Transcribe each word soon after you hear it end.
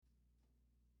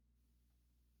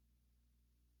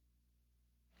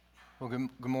Well,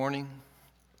 good morning.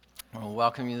 I want to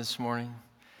welcome you this morning.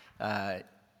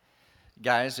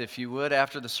 Guys, if you would,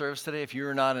 after the service today, if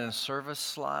you're not in a service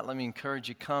slot, let me encourage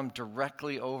you, come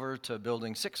directly over to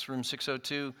Building 6, Room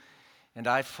 602, and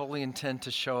I fully intend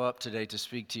to show up today to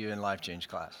speak to you in Life Change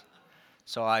class.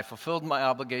 So I fulfilled my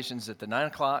obligations at the 9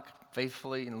 o'clock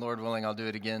faithfully, and Lord willing, I'll do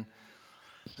it again.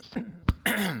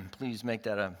 Please make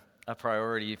that a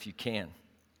priority if you can.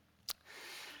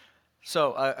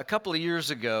 So a couple of years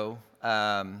ago,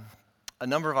 a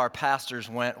number of our pastors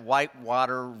went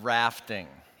whitewater rafting.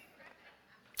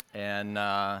 And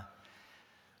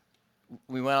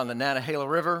we went on the Nantahala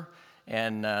River,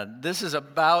 and this is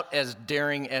about as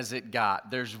daring as it got.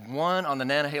 There's one on the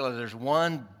Nantahala, there's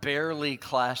one barely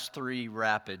Class 3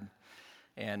 rapid,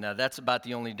 and that's about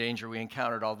the only danger we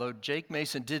encountered, although Jake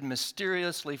Mason did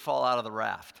mysteriously fall out of the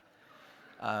raft.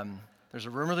 There's a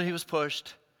rumor that he was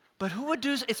pushed, but who would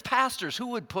do, it's pastors, who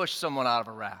would push someone out of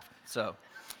a raft? So,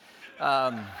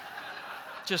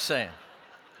 just saying.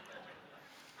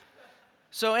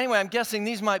 So anyway, I'm guessing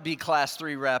these might be Class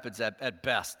 3 rapids at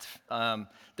best.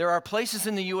 There are places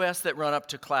in the U.S. that run up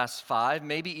to Class 5,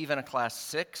 maybe even a Class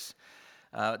 6.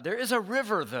 There is a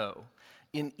river, though,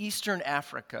 in eastern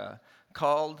Africa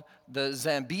called the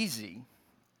Zambezi.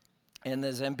 And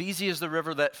the Zambezi is the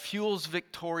river that fuels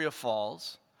Victoria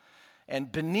Falls.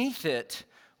 And beneath it,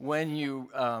 when you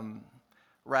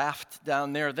raft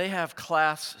down there, they have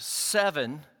Class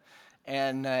 7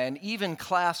 and even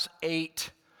Class 8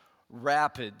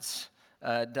 rapids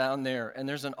down there. And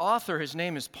there's an author, his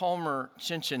name is Palmer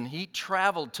Chinchin. He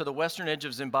traveled to the western edge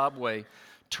of Zimbabwe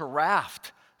to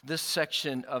raft this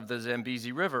section of the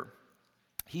Zambezi River.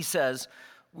 He says,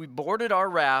 "We boarded our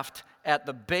raft at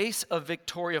the base of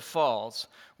Victoria Falls,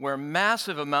 where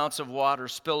massive amounts of water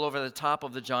spill over the top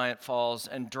of the giant falls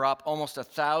and drop almost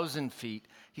 1,000 feet.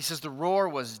 He says the roar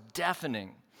was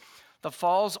deafening. The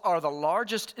falls are the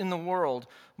largest in the world,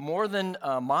 more than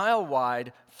a mile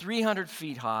wide, 300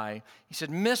 feet high. He said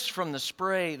mist from the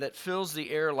spray that fills the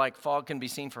air like fog can be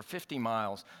seen for 50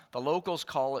 miles. The locals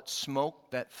call it smoke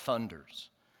that thunders.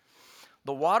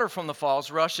 The water from the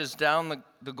falls rushes down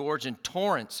the gorge in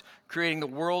torrents, creating the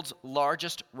world's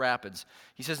largest rapids."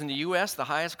 He says in the U.S., the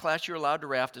highest class you're allowed to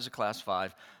raft is a Class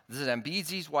 5. The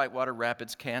Zambezi's whitewater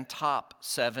rapids can top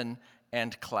 7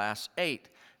 and Class 8.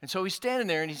 And so he's standing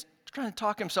there and he's trying to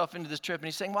talk himself into this trip, and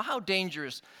he's saying, well, how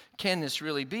dangerous can this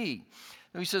really be?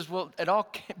 And he says, well, it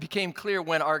all became clear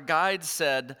when our guide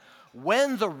said,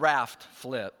 when the raft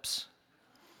flips.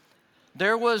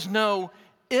 There was no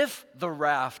if the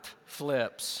raft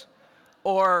flips,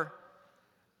 or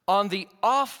on the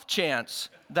off chance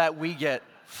that we get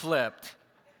flipped.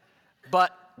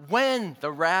 But when the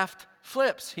raft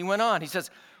flips, he went on, he says,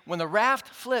 when the raft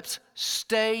flips,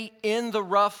 stay in the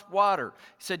rough water.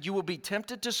 He said, you will be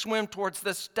tempted to swim towards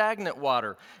the stagnant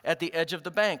water at the edge of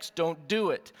the banks. Don't do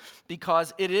it,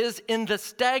 because it is in the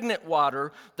stagnant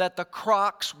water that the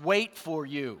crocs wait for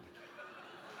you.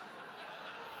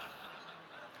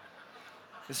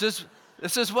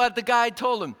 This is what the guide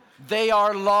told him. They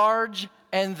are large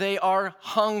and they are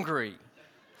hungry.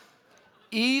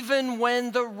 Even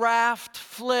when the raft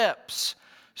flips,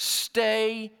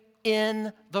 stay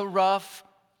in the rough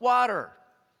water.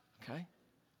 Okay?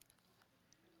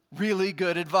 Really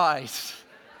good advice.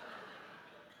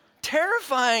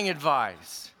 Terrifying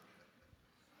advice.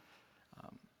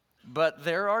 But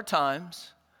there are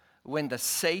times when the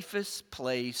safest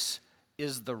place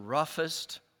is the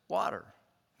roughest water.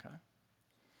 Okay?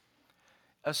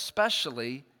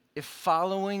 Especially if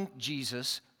following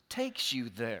Jesus takes you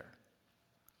there.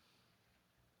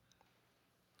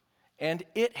 And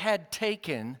it had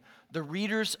taken the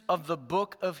readers of the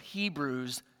book of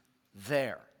Hebrews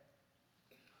there.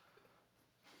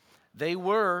 They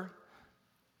were,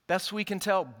 best we can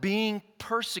tell, being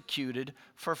persecuted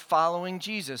for following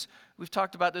Jesus. We've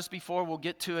talked about this before. We'll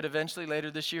get to it eventually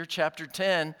later this year. Chapter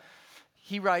 10,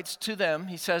 he writes to them,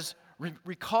 he says,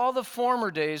 recall the former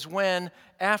days when,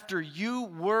 after you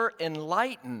were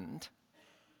enlightened,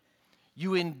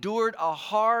 you endured a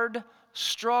hard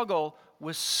struggle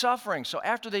with suffering. So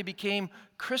after they became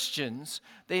Christians,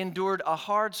 they endured a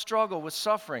hard struggle with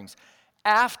sufferings.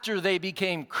 After they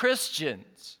became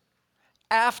Christians,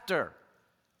 after.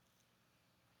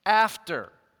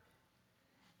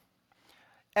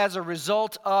 As a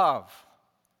result of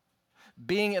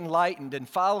being enlightened and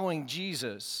following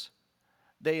Jesus,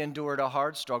 they endured a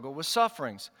hard struggle with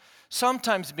sufferings,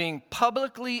 sometimes being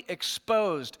publicly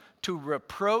exposed to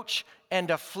reproach and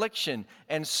affliction,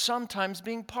 and sometimes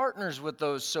being partners with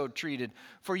those so treated.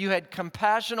 For you had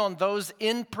compassion on those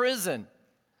in prison.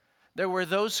 There were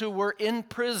those who were in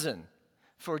prison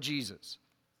for Jesus.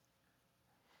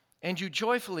 and you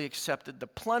joyfully accepted the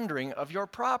plundering of your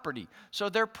property. So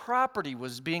their property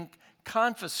was being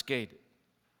confiscated.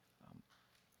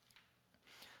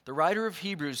 The writer of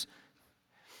Hebrews,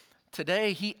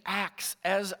 today he acts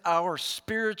as our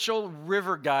spiritual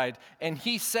river guide, and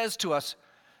he says to us,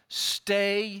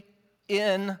 stay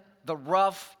in the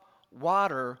rough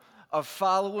water of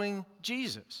following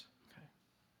Jesus. Okay?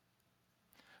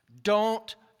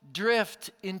 Don't drift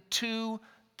into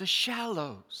the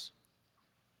shallows.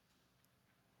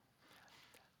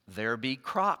 There be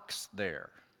crocs there.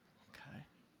 Okay?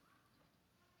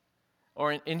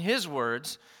 Or in his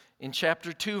words, in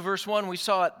chapter 2, verse 1, we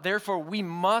saw it. Therefore, we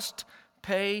must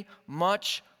pay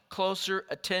much closer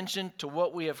attention to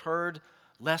what we have heard,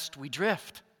 lest we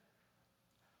drift.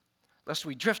 Lest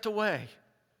we drift away.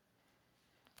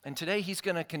 And today he's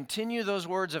going to continue those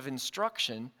words of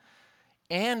instruction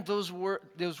and those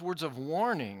words of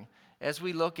warning as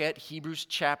we look at Hebrews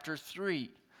chapter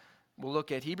 3. We'll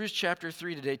look at Hebrews chapter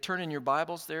 3 today. Turn in your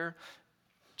Bibles there.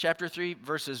 Chapter 3,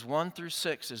 verses 1 through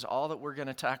 6 is all that we're going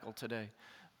to tackle today.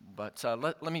 But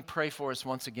let me pray for us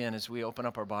once again as we open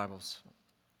up our Bibles.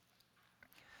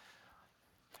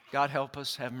 God, help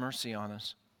us, have mercy on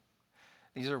us.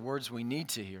 These are words we need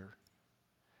to hear.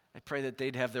 I pray that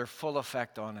they'd have their full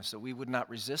effect on us, that we would not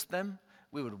resist them,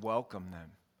 we would welcome them,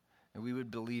 and we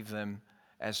would believe them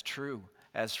as true,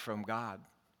 as from God,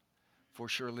 for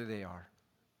surely they are.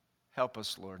 Help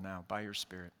us, Lord, now, by your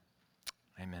Spirit.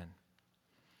 Amen.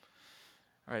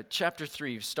 All right, chapter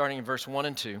 3, starting in verse 1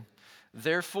 and 2.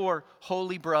 Therefore,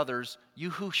 holy brothers,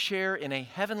 you who share in a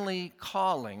heavenly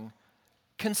calling,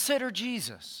 consider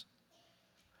Jesus,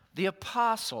 the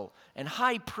apostle and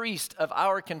high priest of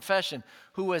our confession,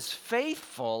 who was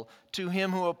faithful to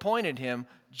him who appointed him,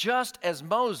 just as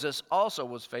Moses also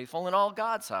was faithful in all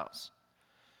God's house.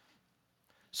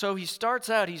 So he starts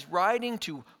out, he's writing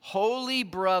to holy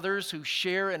brothers who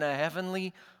share in a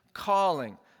heavenly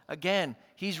calling. Again,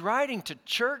 he's writing to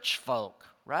church folk,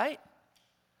 right?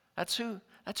 That's who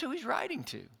he's writing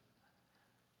to.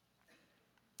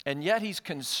 And yet he's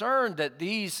concerned that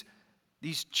these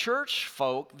church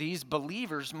folk, these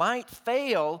believers, might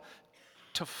fail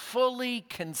to fully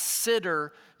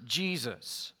consider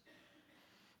Jesus.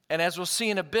 And as we'll see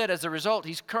in a bit, as a result,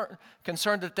 he's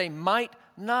concerned that they might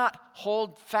not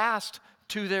hold fast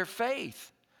to their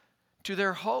faith, to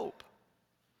their hope,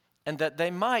 and that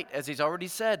they might, as he's already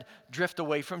said, drift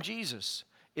away from Jesus.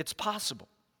 It's possible,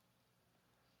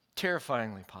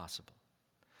 terrifyingly possible.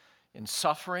 And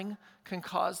suffering can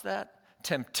cause that.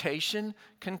 Temptation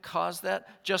can cause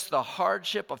that. Just the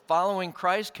hardship of following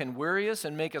Christ can weary us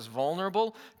and make us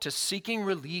vulnerable to seeking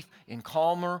relief in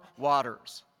calmer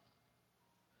waters.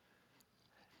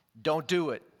 Don't do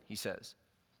it, he says.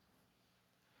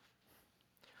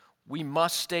 We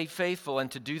must stay faithful,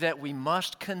 and to do that, we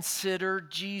must consider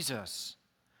Jesus.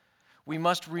 We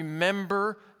must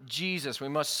remember Jesus. We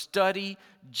must study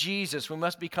Jesus. We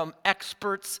must become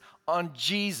experts on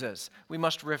Jesus. We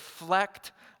must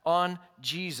reflect on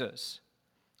Jesus,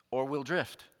 or we'll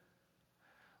drift.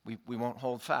 We won't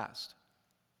hold fast.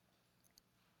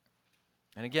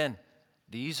 And again,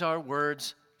 these are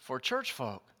words for church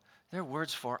folk. They're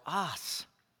words for us,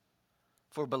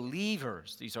 for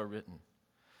believers. These are written.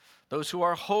 Those who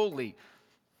are holy.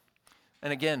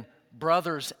 And again,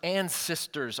 brothers and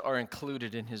sisters are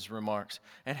included in his remarks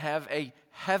and have a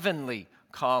heavenly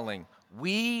calling.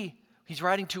 He's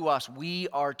writing to us, we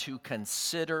are to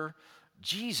consider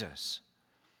Jesus.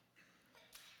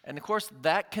 And of course,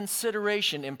 that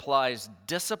consideration implies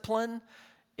discipline.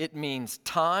 It means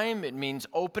time. It means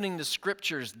opening the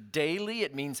scriptures daily.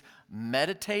 It means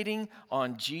meditating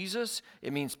on Jesus.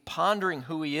 It means pondering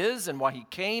who he is and why he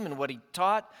came and what he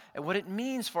taught and what it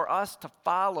means for us to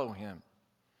follow him.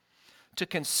 To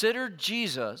consider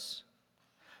Jesus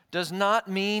does not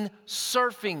mean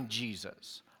surfing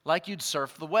Jesus, like you'd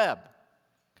surf the web,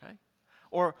 okay?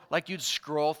 Or like you'd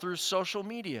scroll through social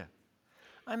media.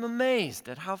 I'm amazed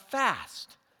at how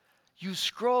fast you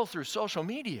scroll through social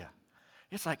media.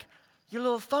 It's like your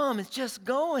little thumb is just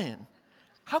going.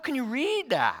 How can you read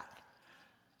that?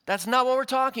 That's not what we're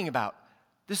talking about.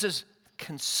 This is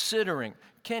considering.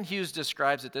 Ken Hughes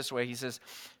describes it this way. He says,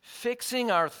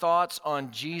 fixing our thoughts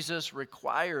on Jesus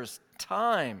requires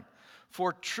time,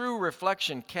 for true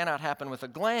reflection cannot happen with a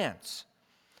glance.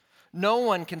 No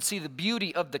one can see the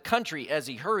beauty of the country as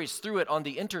he hurries through it on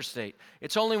the interstate.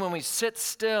 It's only when we sit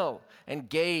still and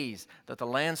gaze that the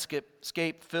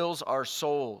landscape fills our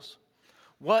souls.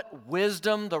 What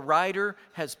wisdom the writer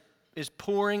is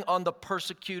pouring on the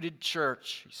persecuted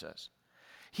church, he says.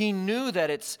 He knew that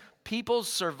its people's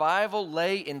survival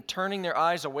lay in turning their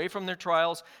eyes away from their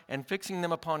trials and fixing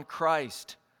them upon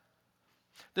Christ.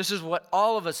 This is what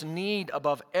all of us need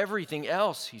above everything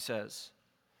else, he says.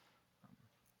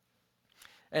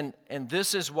 And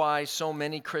this is why so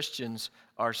many Christians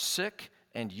are sick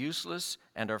and useless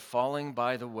and are falling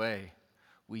by the way.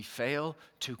 We fail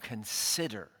to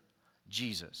consider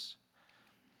Jesus.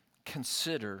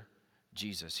 Consider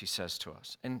Jesus, he says to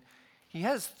us. And he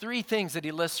has three things that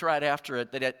he lists right after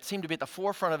it that seem to be at the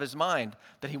forefront of his mind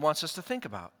that he wants us to think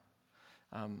about.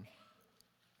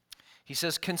 He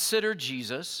says, consider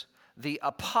Jesus, the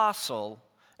apostle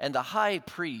and the high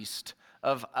priest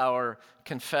of our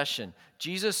confession.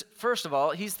 Jesus, first of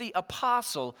all, he's the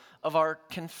apostle of our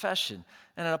confession.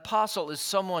 And an apostle is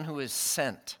someone who is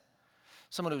sent.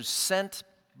 Someone who's sent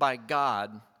by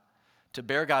God to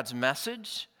bear God's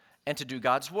message and to do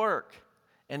God's work.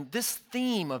 And this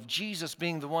theme of Jesus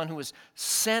being the one who is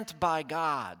sent by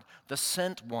God, the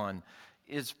sent one,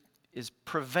 is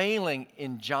prevailing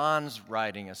in John's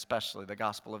writing, especially the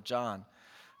Gospel of John.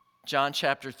 John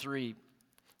chapter 3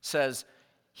 says,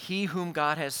 he whom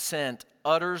God has sent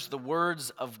utters the words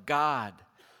of God,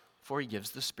 for he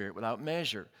gives the Spirit without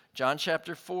measure. John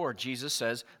chapter 4, Jesus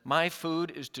says, my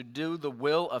food is to do the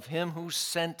will of him who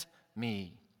sent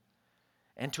me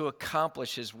and to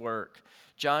accomplish his work.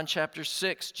 John chapter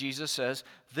 6, Jesus says,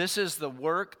 this is the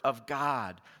work of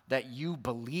God, that you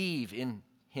believe in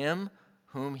him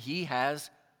whom he has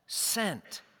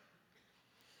sent.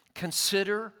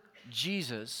 Consider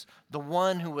Jesus, the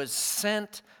one who was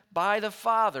sent by the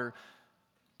Father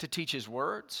to teach his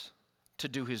words, to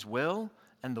do his will,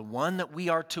 and the one that we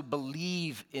are to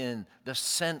believe in, the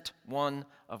sent one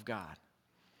of God.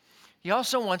 He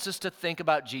also wants us to think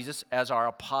about Jesus as our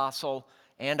apostle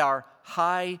and our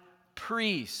high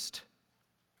priest.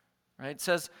 Right? It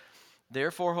says,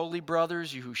 therefore, holy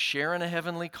brothers, you who share in a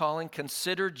heavenly calling,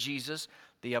 consider Jesus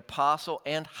the apostle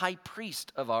and high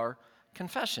priest of our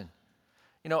confession.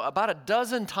 You know, about a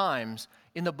dozen times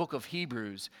in the book of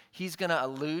Hebrews, he's going to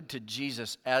allude to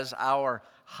Jesus as our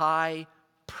high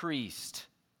priest.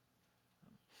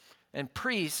 And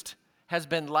priest has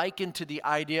been likened to the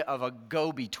idea of a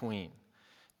go-between,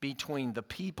 between the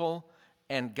people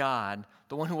and God,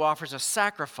 the one who offers a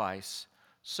sacrifice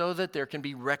so that there can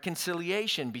be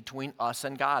reconciliation between us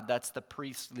and God. That's the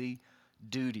priestly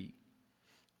duty.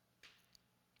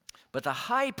 But the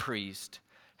high priest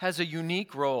has a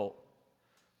unique role.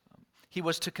 He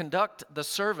was to conduct the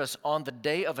service on the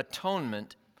Day of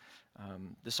Atonement.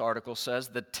 This article says,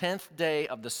 the 10th day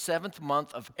of the 7th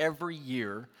month of every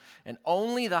year, and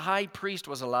only the high priest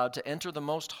was allowed to enter the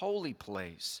most holy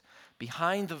place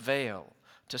behind the veil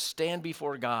to stand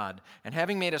before God. And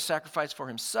having made a sacrifice for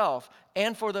himself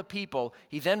and for the people,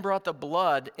 he then brought the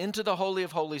blood into the Holy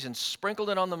of Holies and sprinkled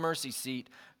it on the mercy seat,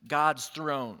 God's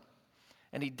throne.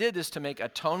 And he did this to make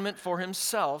atonement for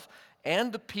himself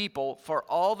and the people for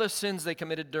all the sins they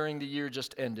committed during the year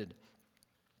just ended.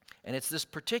 And it's this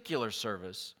particular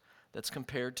service that's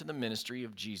compared to the ministry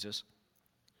of Jesus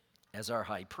as our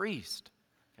high priest.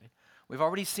 Okay? We've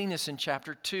already seen this in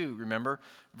chapter 2. Remember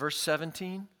verse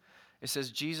 17? It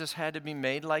says, Jesus had to be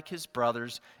made like his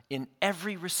brothers in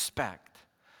every respect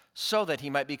so that he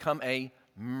might become a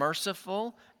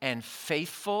merciful and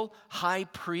faithful high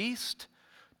priest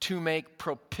to make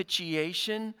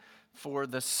propitiation for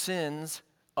the sins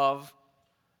of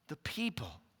the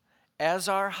people. As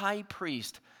our high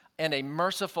priest and a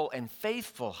merciful and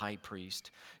faithful high priest,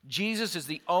 Jesus is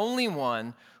the only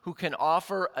one who can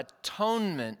offer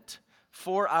atonement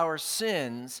for our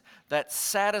sins that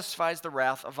satisfies the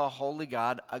wrath of a holy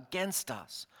God against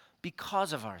us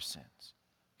because of our sins.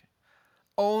 Okay.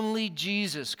 Only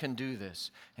Jesus can do this.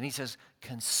 And he says,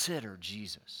 consider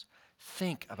Jesus.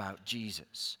 Think about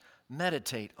Jesus.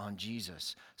 Meditate on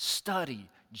Jesus. Study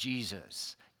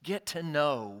Jesus. Get to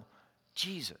know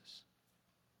Jesus.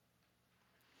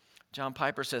 John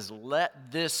Piper says,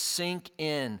 let this sink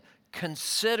in.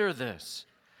 Consider this.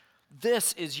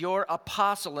 This is your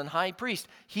apostle and high priest.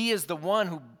 He is the one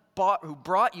who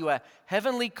brought you a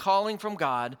heavenly calling from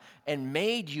God and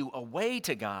made you a way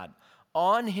to God.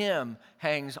 On him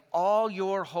hangs all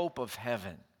your hope of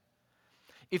heaven.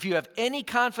 If you have any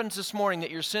confidence this morning that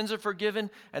your sins are forgiven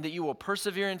and that you will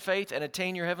persevere in faith and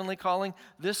attain your heavenly calling,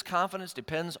 this confidence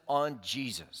depends on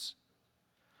Jesus.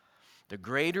 The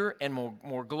greater and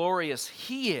more glorious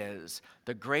he is,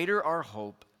 the greater our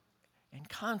hope and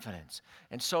confidence.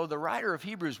 And so the writer of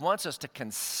Hebrews wants us to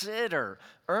consider,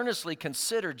 earnestly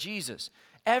consider Jesus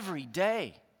every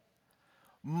day,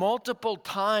 multiple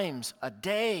times a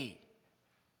day.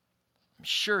 I'm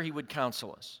sure he would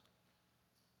counsel us.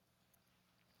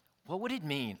 What would it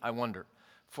mean, I wonder,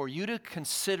 for you to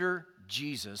consider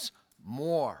Jesus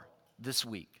more this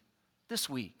week? This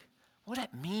week. What would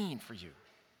that mean for you?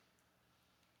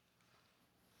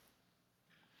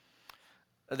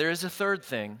 there is a third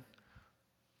thing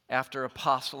after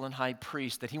apostle and high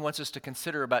priest that he wants us to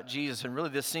consider about Jesus, and really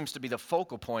this seems to be the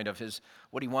focal point of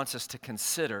what he wants us to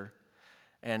consider,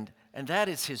 and that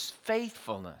is his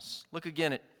faithfulness. Look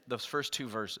again at those first two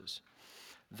verses.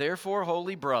 Therefore,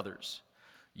 holy brothers,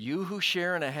 you who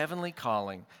share in a heavenly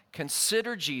calling,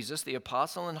 consider Jesus, the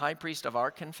apostle and high priest of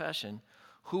our confession,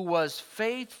 who was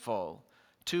faithful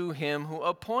to him who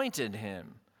appointed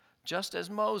him, just as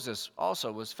Moses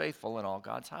also was faithful in all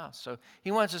God's house. So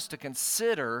he wants us to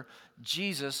consider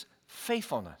Jesus'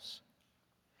 faithfulness.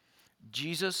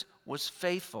 Jesus was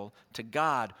faithful to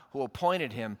God who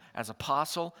appointed him as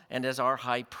apostle and as our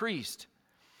high priest,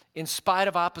 in spite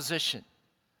of opposition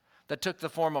that took the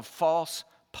form of false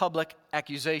public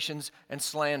accusations and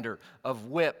slander, of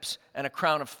whips and a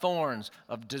crown of thorns,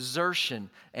 of desertion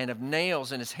and of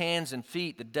nails in his hands and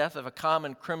feet, the death of a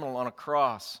common criminal on a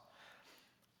cross.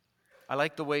 I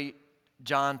like the way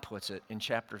John puts it in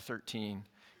chapter 13.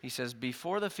 He says,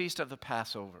 before the feast of the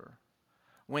Passover,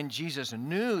 when Jesus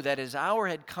knew that his hour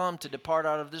had come to depart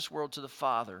out of this world to the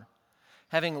Father,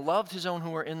 having loved his own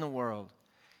who were in the world,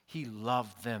 he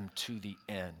loved them to the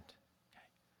end.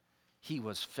 He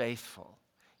was faithful.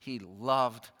 He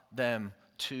loved them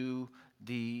to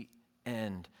the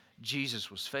end.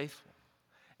 Jesus was faithful.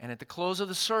 And at the close of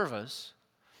the service,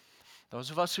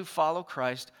 those of us who follow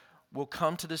Christ will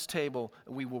come to this table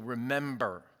and we will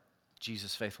remember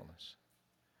Jesus' faithfulness.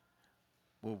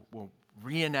 We'll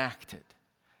reenact it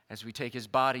as we take his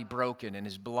body broken and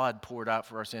his blood poured out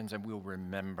for our sins, and we'll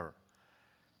remember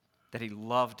that he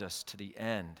loved us to the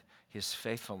end, his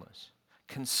faithfulness.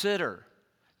 Consider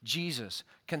Jesus.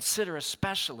 Consider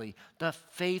especially the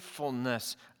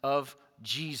faithfulness of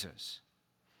Jesus.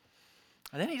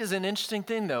 And then he does an interesting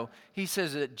thing, though. He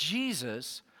says that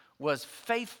Jesus was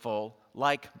faithful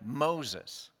like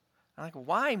Moses. I'm like,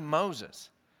 why Moses?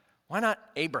 Why not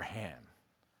Abraham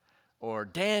or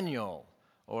Daniel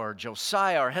or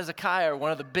Josiah or Hezekiah or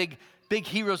one of the big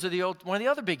heroes of one of the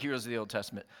other big heroes of the Old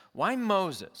Testament? Why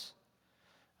Moses?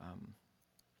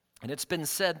 And it's been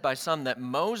said by some that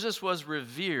Moses was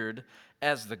revered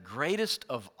as the greatest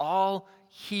of all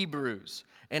Hebrews,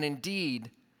 and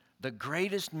indeed the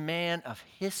greatest man of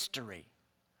history.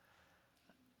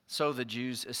 So the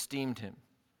Jews esteemed him.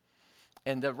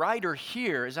 And the writer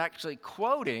here is actually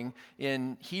quoting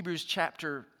in Hebrews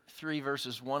chapter 3,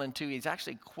 verses 1 and 2. He's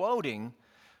actually quoting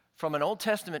from an Old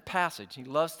Testament passage. He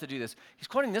loves to do this. He's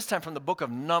quoting this time from the book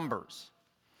of Numbers.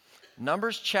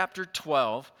 Numbers chapter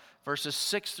 12, verses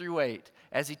 6 through 8,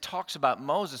 as he talks about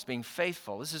Moses being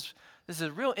faithful. This is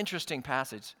a real interesting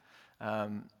passage.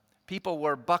 People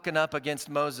were bucking up against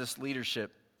Moses'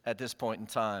 leadership at this point in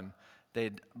time.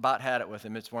 They'd about had it with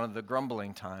him. It's one of the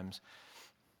grumbling times.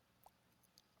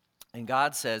 And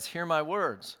God says, hear my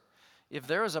words. If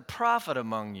there is a prophet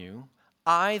among you,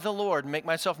 I, the Lord, make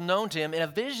myself known to him in a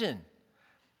vision.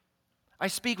 I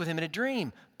speak with him in a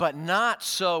dream, but not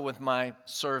so with my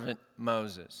servant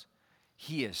Moses.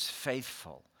 He is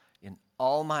faithful in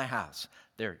all my house.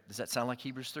 There, does that sound like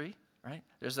Hebrews 3? Right?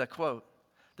 There's that quote.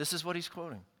 This is what he's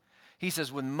quoting. He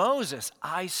says, with Moses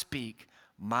I speak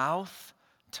mouth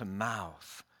to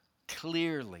mouth,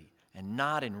 clearly and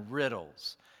not in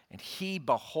riddles. And he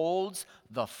beholds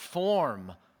the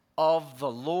form of the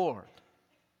Lord.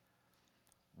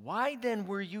 Why then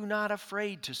were you not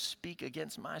afraid to speak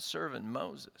against my servant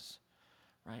Moses?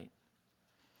 Right?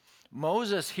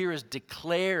 Moses here is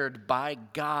declared by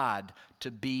God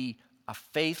to be a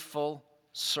faithful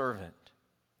servant.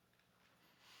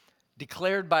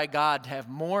 Declared by God to have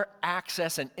more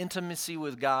access and intimacy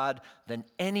with God than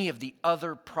any of the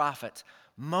other prophets.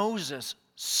 Moses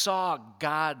saw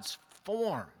God's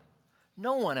form.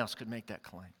 No one else could make that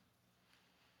claim.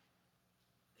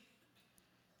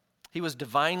 He was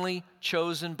divinely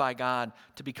chosen by God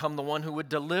to become the one who would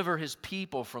deliver his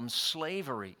people from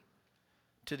slavery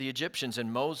to the Egyptians,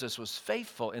 and Moses was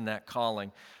faithful in that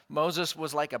calling. Moses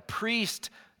was like a priest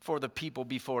for the people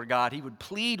before God. He would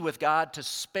plead with God to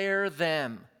spare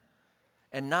them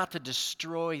and not to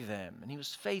destroy them, and he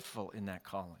was faithful in that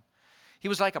calling. He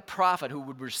was like a prophet who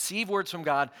would receive words from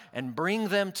God and bring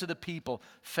them to the people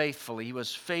faithfully. He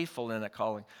was faithful in that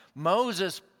calling.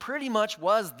 Moses pretty much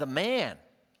was the man.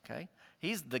 Okay?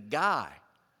 He's the guy.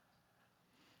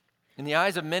 In the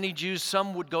eyes of many Jews,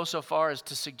 some would go so far as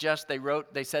to suggest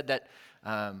they said that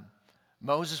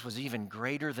Moses was even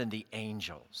greater than the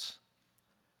angels,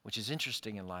 which is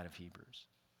interesting in light of Hebrews,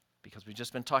 because we've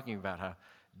just been talking about how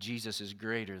Jesus is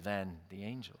greater than the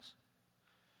angels.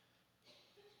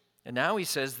 And now he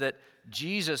says that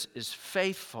Jesus is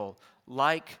faithful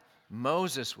like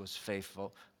Moses was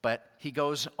faithful, but he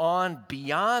goes on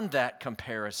beyond that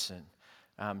comparison.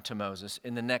 to Moses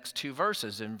in the next two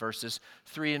verses, in verses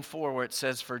 3 and 4, where it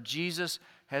says, "For Jesus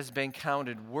has been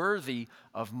counted worthy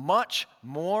of much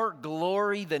more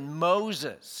glory than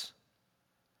Moses.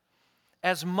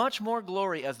 As much more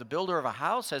glory as the builder of a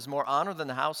house has more honor than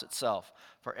the house itself.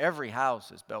 For every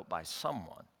house is built by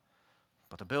someone,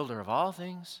 but the builder of all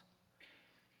things,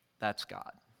 that's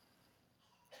God."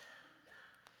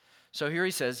 So here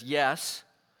he says, yes,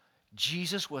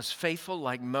 Jesus was faithful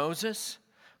like Moses,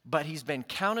 but he's been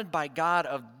counted by God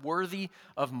worthy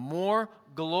of more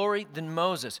glory than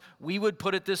Moses. We would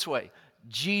put it this way: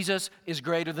 Jesus is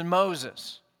greater than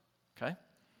Moses. Okay?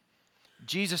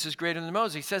 Jesus is greater than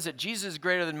Moses. He says that Jesus is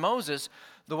greater than Moses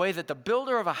the way that the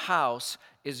builder of a house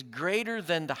is greater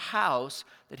than the house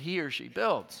that he or she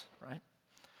builds, right?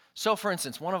 So, for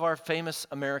instance, one of our famous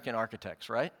American architects,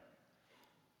 right?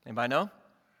 Anybody know?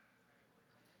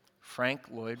 Frank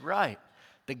Lloyd Wright.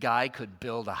 The guy could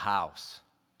build a house.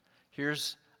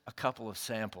 Here's a couple of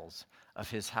samples of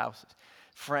his houses.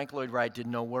 Frank Lloyd Wright did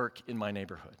no work in my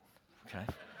neighborhood, okay?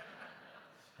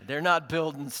 They're not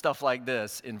building stuff like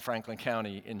this in Franklin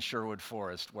County in Sherwood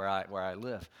Forest where I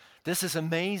live. This is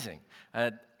amazing.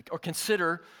 Or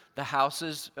consider the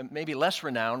houses, maybe less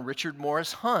renowned, Richard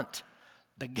Morris Hunt.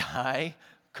 The guy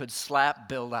could slap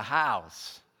build a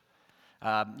house.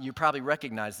 You probably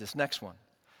recognize this next one.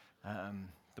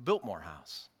 The Biltmore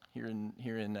House here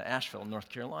in Asheville, North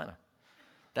Carolina.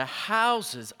 The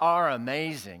houses are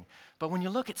amazing, but when you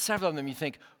look at several of them, you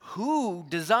think, who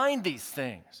designed these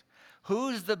things?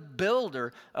 Who's the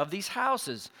builder of these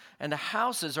houses? And the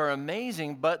houses are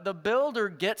amazing, but the builder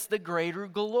gets the greater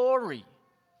glory.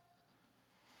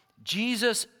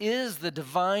 Jesus is the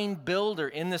divine builder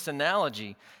in this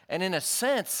analogy, and in a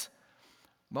sense,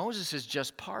 Moses is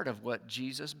just part of what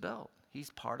Jesus built.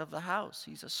 He's part of the house.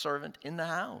 He's a servant in the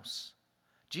house.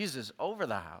 Jesus is over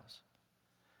the house.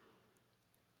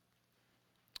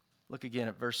 Look again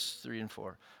at verse 3 and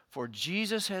 4. "For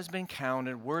Jesus has been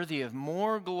counted worthy of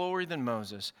more glory than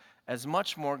Moses, as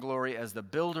much more glory as the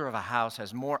builder of a house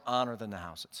has more honor than the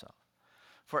house itself.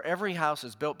 For every house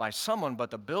is built by someone,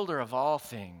 but the builder of all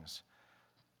things,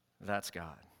 that's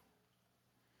God."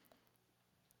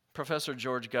 Professor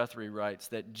George Guthrie writes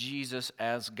that Jesus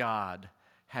as God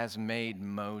has made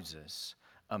Moses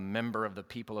a member of the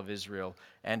people of Israel,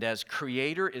 and as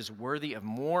creator is worthy of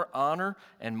more honor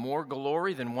and more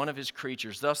glory than one of his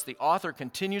creatures. Thus, the author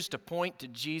continues to point to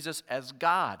Jesus as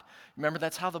God. Remember,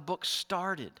 that's how the book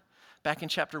started. Back in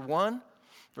chapter 1,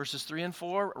 verses 3 and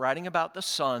 4, writing about the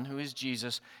Son, who is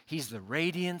Jesus. He's the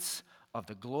radiance of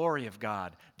the glory of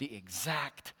God, the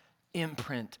exact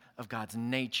imprint of God's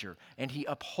nature, and he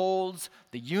upholds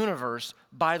the universe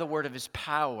by the word of his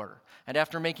power. And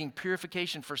after making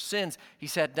purification for sins, he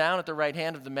sat down at the right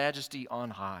hand of the Majesty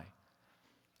on high,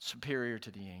 superior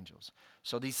to the angels.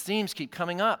 So these themes keep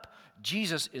coming up.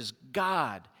 Jesus is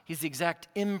God. He's the exact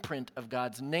imprint of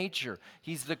God's nature.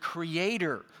 He's the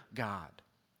creator God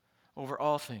over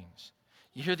all things.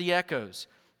 You hear the echoes.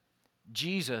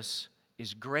 Jesus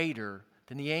is greater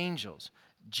than the angels.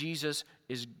 Jesus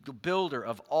is the builder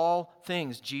of all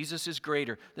things. Jesus is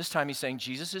greater. This time he's saying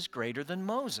Jesus is greater than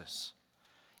Moses.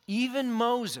 Even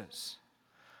Moses.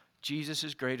 Jesus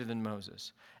is greater than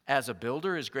Moses. As a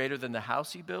builder is greater than the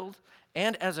house he built,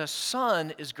 and as a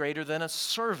son is greater than a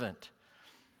servant.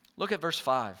 Look at verse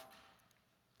 5.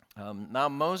 Now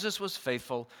Moses was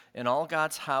faithful in all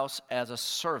God's house as a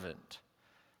servant,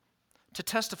 to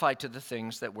testify to the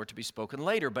things that were to be spoken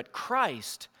later. But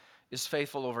Christ is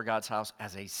faithful over God's house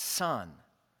as a son.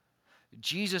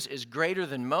 Jesus is greater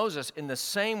than Moses in the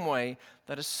same way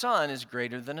that a son is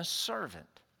greater than a servant.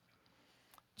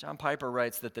 John Piper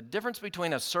writes that the difference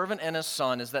between a servant and a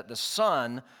son is that the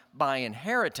son, by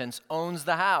inheritance, owns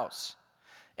the house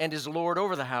and is lord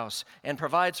over the house and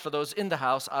provides for those in the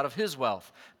house out of his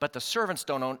wealth. But the servants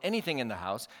don't own anything in the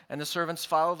house, and the servants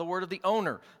follow the word of the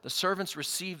owner. The servants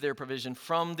receive their provision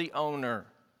from the owner.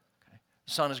 Okay?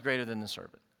 The son is greater than the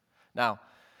servant. Now,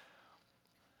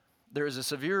 there is a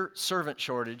severe servant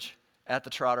shortage at the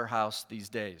Trotter house these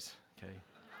days. Okay,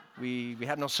 we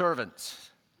have no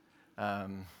servants.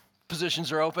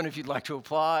 Positions are open if you'd like to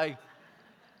apply.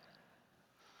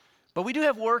 But we do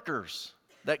have workers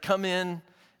that come in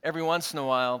every once in a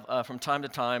while from time to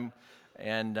time,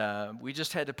 and we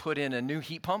just had to put in a new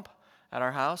heat pump at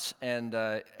our house, and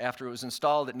after it was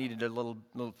installed, it needed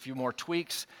a few more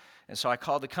tweaks, and so I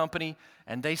called the company,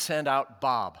 and they send out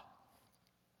Bob.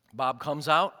 Bob comes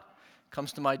out,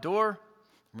 comes to my door,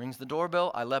 rings the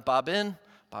doorbell. I let Bob in.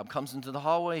 Bob comes into the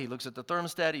hallway. He looks at the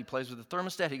thermostat. He plays with the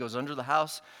thermostat. He goes under the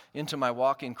house into my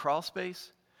walk-in crawl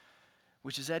space,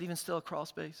 which is that even still a crawl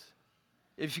space?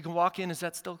 If you can walk in, is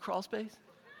that still a crawl space?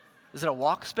 Is it a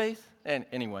walk space? And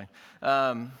anyway,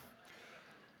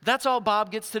 that's all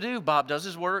Bob gets to do. Bob does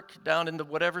his work down in the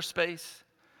whatever space,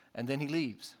 and then he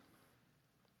leaves.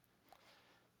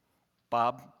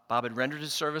 Bob had rendered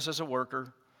his service as a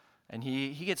worker, and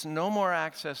he gets no more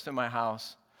access to my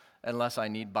house unless I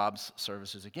need Bob's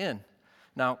services again.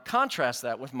 Now, contrast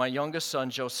that with my youngest son,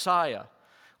 Josiah.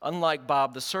 Unlike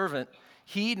Bob the servant,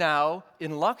 he now,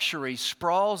 in luxury,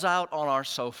 sprawls out on our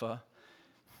sofa,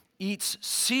 eats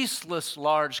ceaseless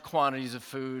large quantities of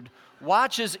food,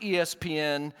 watches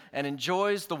ESPN, and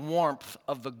enjoys the warmth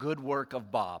of the good work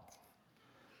of Bob.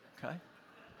 Okay?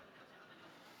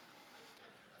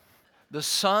 The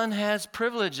son has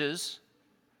privileges,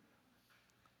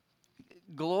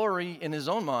 glory in his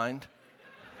own mind,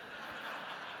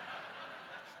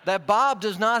 that Bob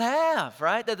does not have,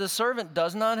 right? That the servant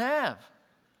does not have.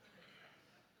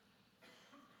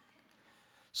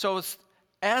 So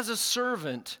as a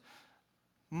servant,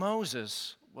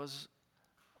 Moses was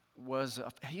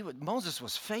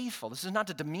faithful. This is not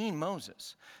to demean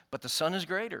Moses, but the son is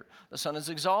greater. The son is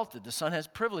exalted. The son has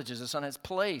privileges. The son has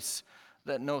place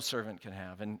that no servant can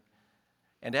have. And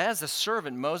as a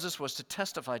servant, Moses was to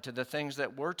testify to the things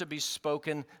that were to be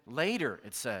spoken later,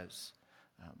 it says.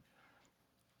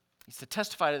 He's to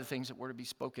testify to the things that were to be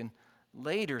spoken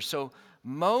later. So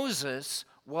Moses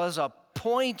was a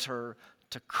pointer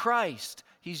to Christ.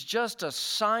 He's just a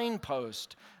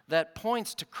signpost that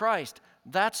points to Christ.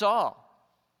 That's all.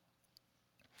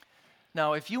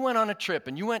 Now, if you went on a trip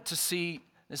and you went to see,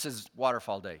 this is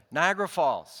Waterfall Day, Niagara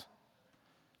Falls,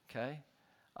 okay?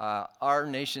 Our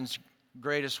nation's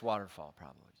greatest waterfall,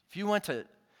 probably. If you wanted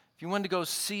to go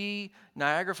see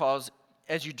Niagara Falls,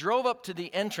 as you drove up to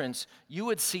the entrance, you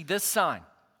would see this sign,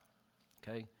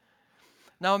 okay?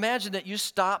 Now imagine that you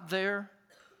stop there,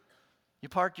 you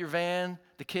park your van,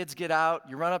 the kids get out,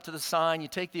 you run up to the sign, you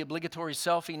take the obligatory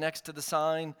selfie next to the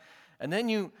sign, and then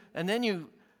you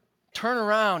turn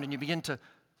around and you begin to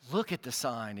look at the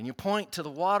sign, and you point to the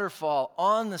waterfall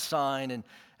on the sign,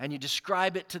 and you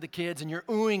describe it to the kids, and you're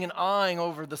oohing and aahing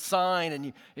over the sign, and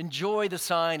you enjoy the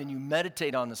sign, and you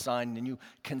meditate on the sign, and you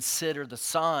consider the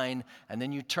sign, and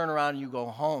then you turn around and you go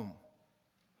home.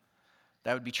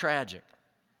 That would be tragic.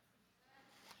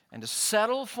 And to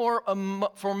settle for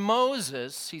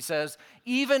Moses, he says,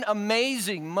 even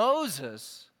amazing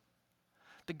Moses,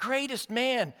 the greatest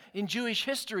man in Jewish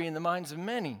history in the minds of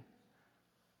many.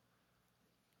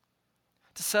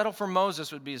 To settle for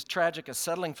Moses would be as tragic as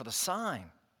settling for the sign.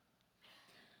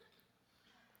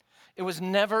 It was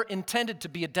never intended to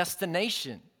be a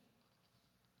destination.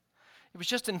 It was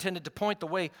just intended to point the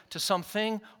way to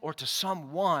something or to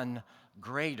someone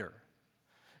greater.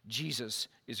 Jesus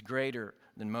is greater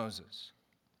than Moses.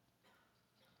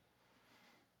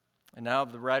 And now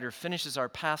the writer finishes our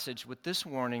passage with this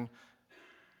warning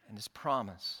and this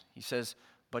promise. He says,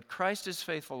 "But Christ is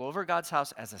faithful over God's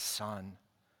house as a son,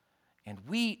 and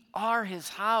we are his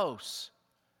house,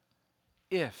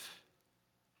 if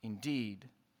indeed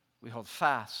we hold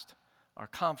fast our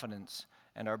confidence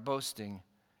and our boasting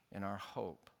in our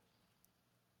hope."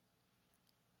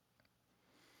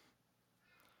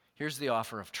 Here's the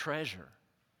offer of treasure.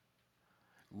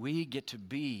 We get to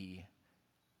be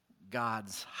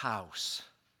God's house.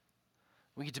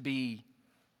 We get to be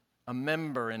a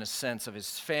member, in a sense, of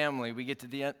his family. We get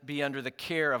to be under the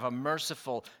care of a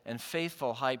merciful and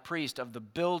faithful high priest, of the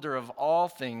builder of all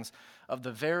things, of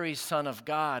the very Son of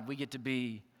God. We get to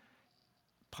be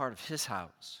part of his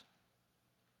house.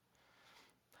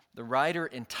 The writer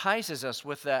entices us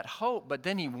with that hope, but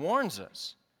then he warns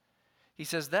us. He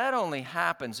says that only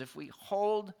happens if we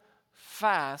hold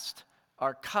fast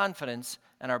our confidence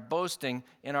and our boasting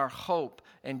in our hope.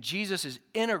 And Jesus is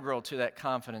integral to that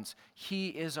confidence. He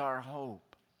is our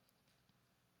hope.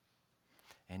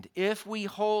 And if we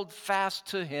hold fast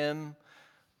to him,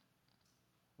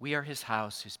 we are his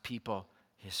house, his people,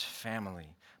 his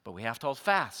family. But we have to hold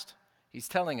fast. He's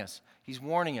telling us, he's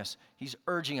warning us, he's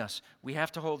urging us. We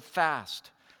have to hold fast.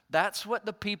 That's what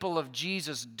the people of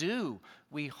Jesus do.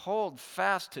 We hold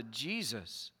fast to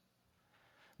Jesus.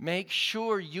 Make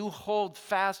sure you hold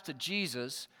fast to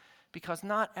Jesus, because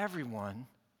not everyone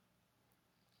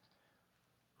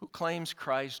who claims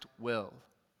Christ will.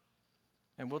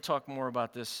 And we'll talk more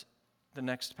about this the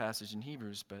next passage in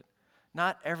Hebrews, but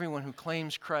not everyone who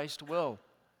claims Christ will.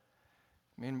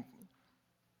 I mean,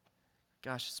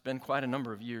 gosh, it's been quite a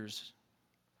number of years.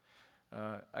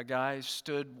 A guy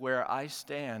stood where I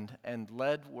stand and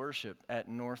led worship at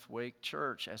North Wake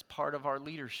Church as part of our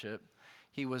leadership.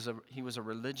 He was a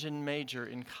religion major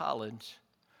in college,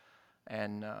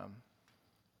 and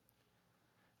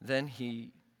then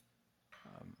he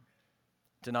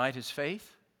denied his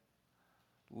faith,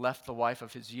 left the wife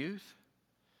of his youth,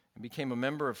 and became a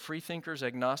member of freethinkers,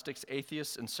 agnostics,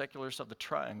 atheists, and secularists of the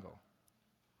Triangle.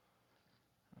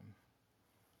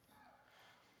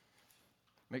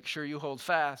 Make sure you hold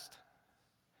fast.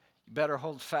 You better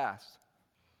hold fast.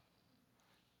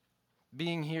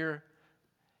 Being here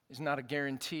is not a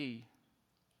guarantee.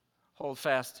 Hold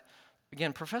fast.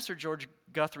 Again, Professor George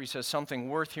Guthrie says something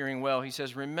worth hearing well. He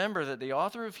says, remember that the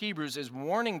author of Hebrews is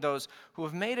warning those who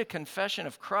have made a confession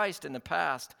of Christ in the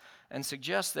past and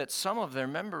suggests that some of their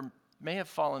members may have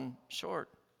fallen short.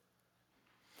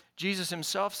 Jesus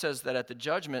himself says that at the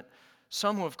judgment,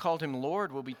 some who have called him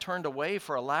Lord will be turned away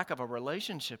for a lack of a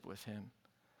relationship with him,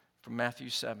 from Matthew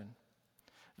 7.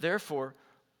 Therefore,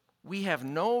 we have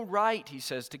no right, he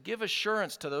says, to give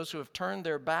assurance to those who have turned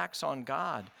their backs on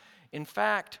God. In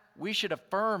fact, we should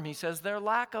affirm, he says, their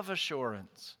lack of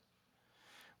assurance.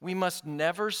 We must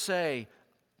never say,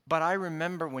 but I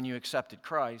remember when you accepted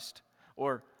Christ,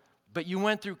 or, but you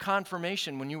went through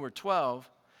confirmation when you were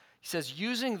 12. He says,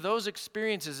 using those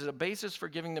experiences as a basis for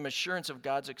giving them assurance of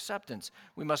God's acceptance.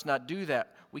 We must not do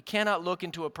that. We cannot look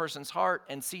into a person's heart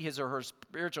and see his or her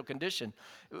spiritual condition.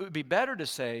 It would be better to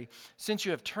say, since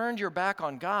you have turned your back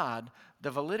on God,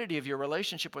 the validity of your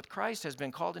relationship with Christ has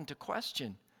been called into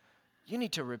question. You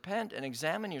need to repent and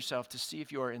examine yourself to see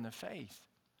if you are in the faith.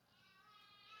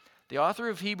 The author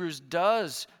of Hebrews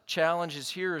does challenge his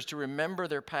hearers to remember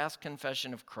their past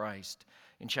confession of Christ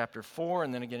in chapter 4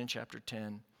 and then again in chapter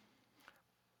 10.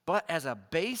 But as a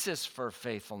basis for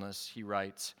faithfulness, he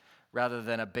writes, rather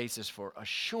than a basis for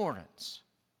assurance.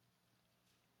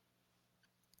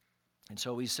 And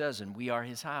so he says, and we are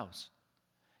his house,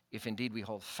 if indeed we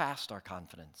hold fast our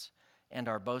confidence and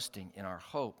our boasting in our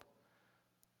hope,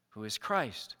 who is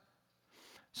Christ.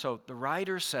 So the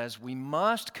writer says we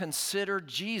must consider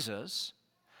Jesus,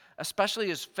 especially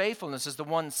his faithfulness as the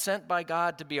one sent by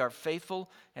God to be our faithful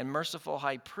and merciful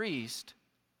high priest.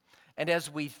 And as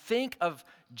we think of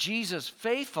Jesus'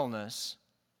 faithfulness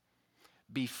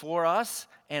before us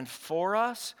and for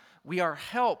us, we are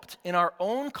helped in our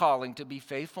own calling to be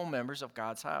faithful members of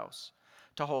God's house,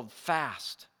 to hold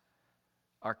fast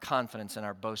our confidence and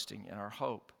our boasting and our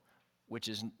hope, which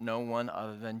is no one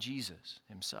other than Jesus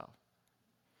himself.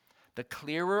 The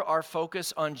clearer our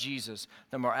focus on Jesus,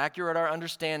 the more accurate our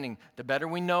understanding, the better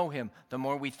we know him, the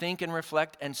more we think and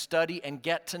reflect and study and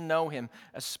get to know him,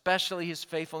 especially his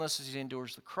faithfulness as he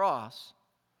endures the cross,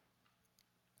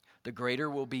 the greater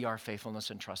will be our faithfulness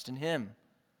and trust in him.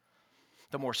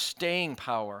 The more staying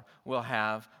power we'll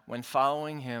have when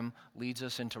following him leads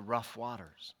us into rough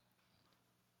waters.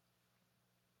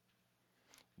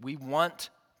 We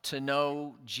want to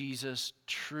know Jesus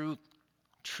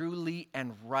truly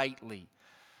and rightly.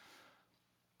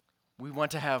 We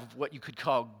want to have what you could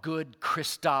call good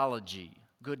Christology,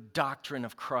 good doctrine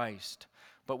of Christ.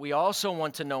 But we also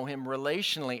want to know him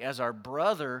relationally as our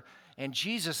brother, and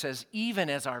Jesus says, even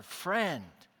as our friend.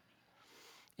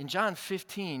 In John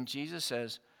 15, Jesus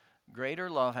says, greater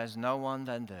love has no one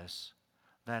than this,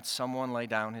 that someone lay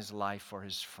down his life for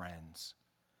his friends.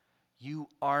 You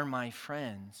are my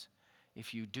friends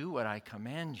if you do what I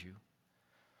command you.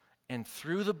 And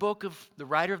through the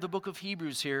writer of the book of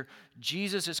Hebrews here,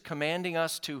 Jesus is commanding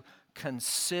us to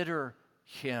consider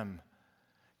him.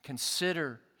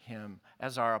 Consider him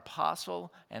as our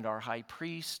apostle and our high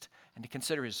priest, and to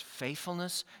consider his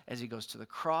faithfulness as he goes to the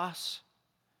cross,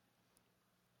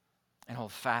 and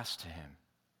hold fast to him.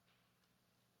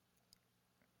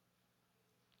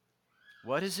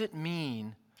 What does it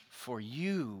mean for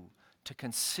you to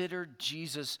consider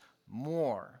Jesus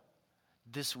more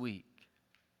this week?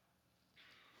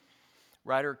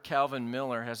 Writer Calvin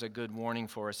Miller has a good warning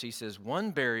for us. He says,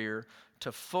 one barrier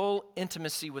to full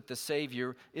intimacy with the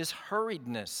Savior is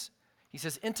hurriedness. He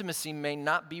says, intimacy may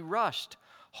not be rushed.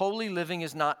 Holy living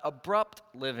is not abrupt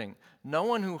living. No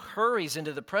one who hurries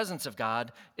into the presence of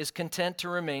God is content to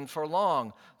remain for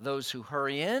long. Those who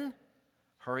hurry in,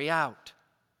 hurry out.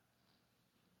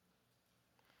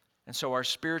 And so our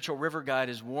spiritual river guide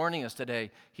is warning us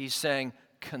today. He's saying,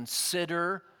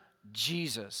 consider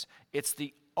Jesus. It's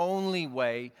the only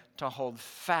way to hold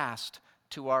fast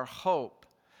to our hope.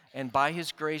 And by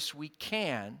his grace we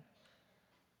can,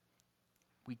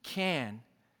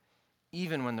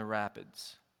 even when the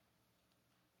rapids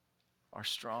are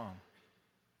strong.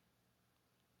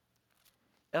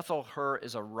 Ethel Hur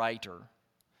is a writer,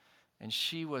 and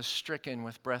she was stricken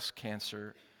with breast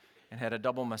cancer and had a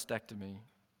double mastectomy.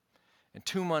 And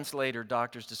 2 months later,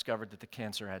 doctors discovered that the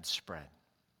cancer had spread.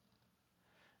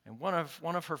 And one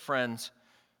of her friends,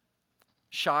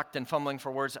 shocked and fumbling for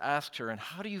words, asked her, and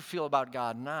how do you feel about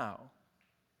God now?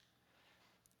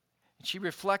 She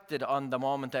reflected on the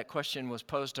moment that question was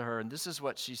posed to her, and this is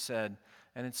what she said,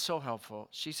 and it's so helpful.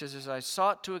 She says, as I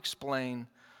sought to explain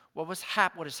what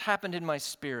has happened in my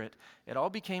spirit, it all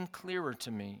became clearer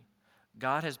to me.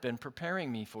 God has been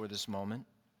preparing me for this moment.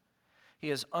 He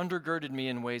has undergirded me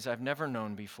in ways I've never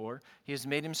known before. He has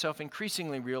made himself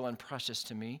increasingly real and precious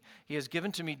to me. He has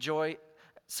given to me joy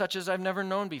such as I've never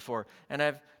known before, and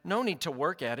I've no need to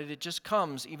work at it. It just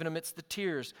comes, even amidst the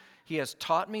tears. He has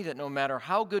taught me that no matter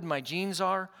how good my genes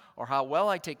are or how well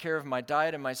I take care of my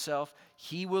diet and myself,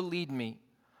 He will lead me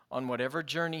on whatever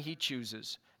journey He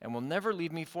chooses and will never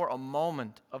leave me for a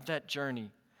moment of that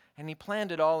journey. And He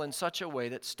planned it all in such a way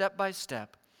that step by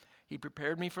step, He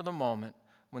prepared me for the moment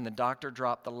when the doctor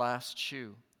dropped the last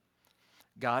shoe.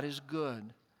 God is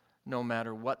good no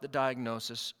matter what the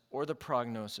diagnosis or the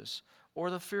prognosis or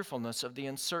the fearfulness of the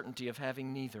uncertainty of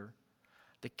having neither.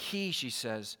 The key, she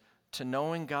says, to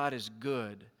knowing God is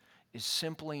good is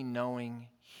simply knowing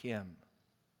Him.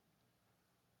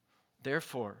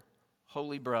 Therefore,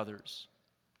 holy brothers,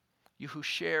 you who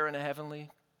share in a heavenly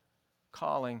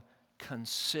calling,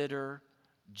 consider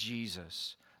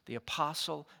Jesus, the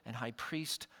apostle and high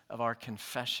priest of our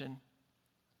confession,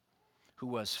 who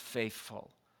was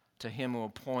faithful to Him who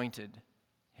appointed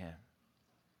Him.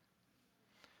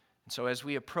 And so as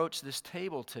we approach this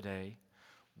table today,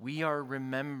 we are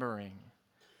remembering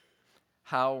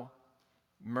how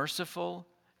merciful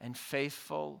and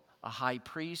faithful a high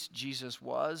priest Jesus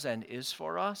was and is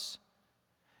for us.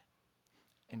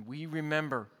 And we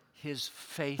remember His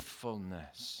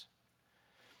faithfulness.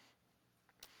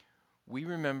 We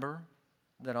remember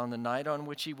that on the night on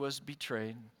which He was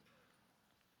betrayed,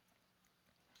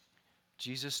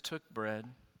 Jesus took bread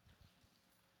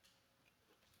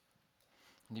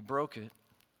and He broke it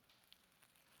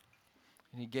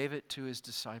and He gave it to His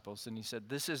disciples and He said,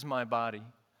 "This is my body,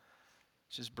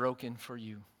 which is broken for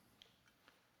you.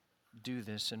 Do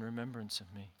this in remembrance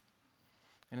of me."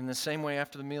 And in the same way,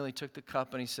 after the meal, He took the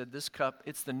cup and He said, "This cup,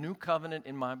 it's the new covenant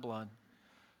in my blood,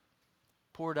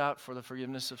 poured out for the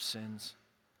forgiveness of sins.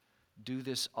 Do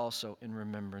this also in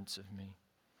remembrance of me."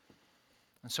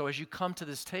 And so as you come to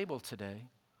this table today,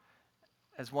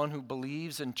 as one who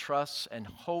believes and trusts and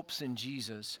hopes in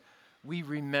Jesus, we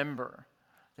remember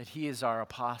that He is our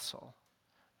apostle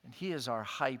and He is our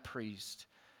high priest.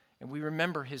 And we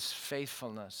remember His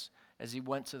faithfulness as He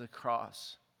went to the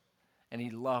cross and He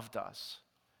loved us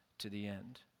to the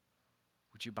end.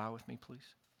 Would you bow with me,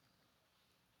 please?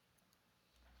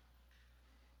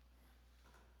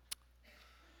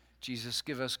 Jesus,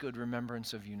 give us good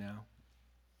remembrance of You now.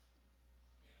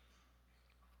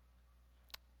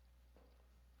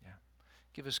 Yeah.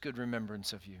 Give us good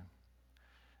remembrance of You,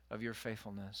 of Your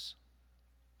faithfulness,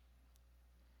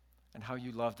 and how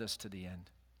You loved us to the end.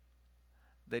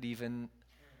 That even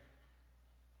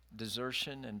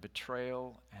desertion and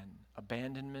betrayal and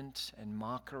abandonment and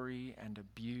mockery and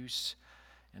abuse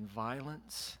and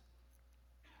violence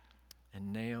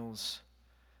and nails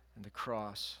and the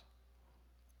cross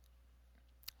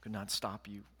could not stop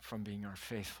You from being our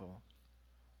faithful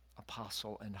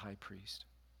apostle and high priest.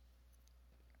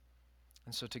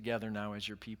 And so together now as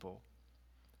Your people,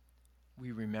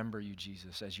 we remember You,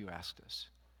 Jesus, as You asked us,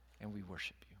 and we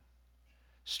worship You.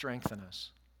 Strengthen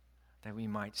us that we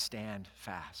might stand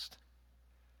fast,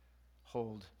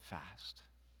 hold fast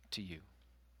to You.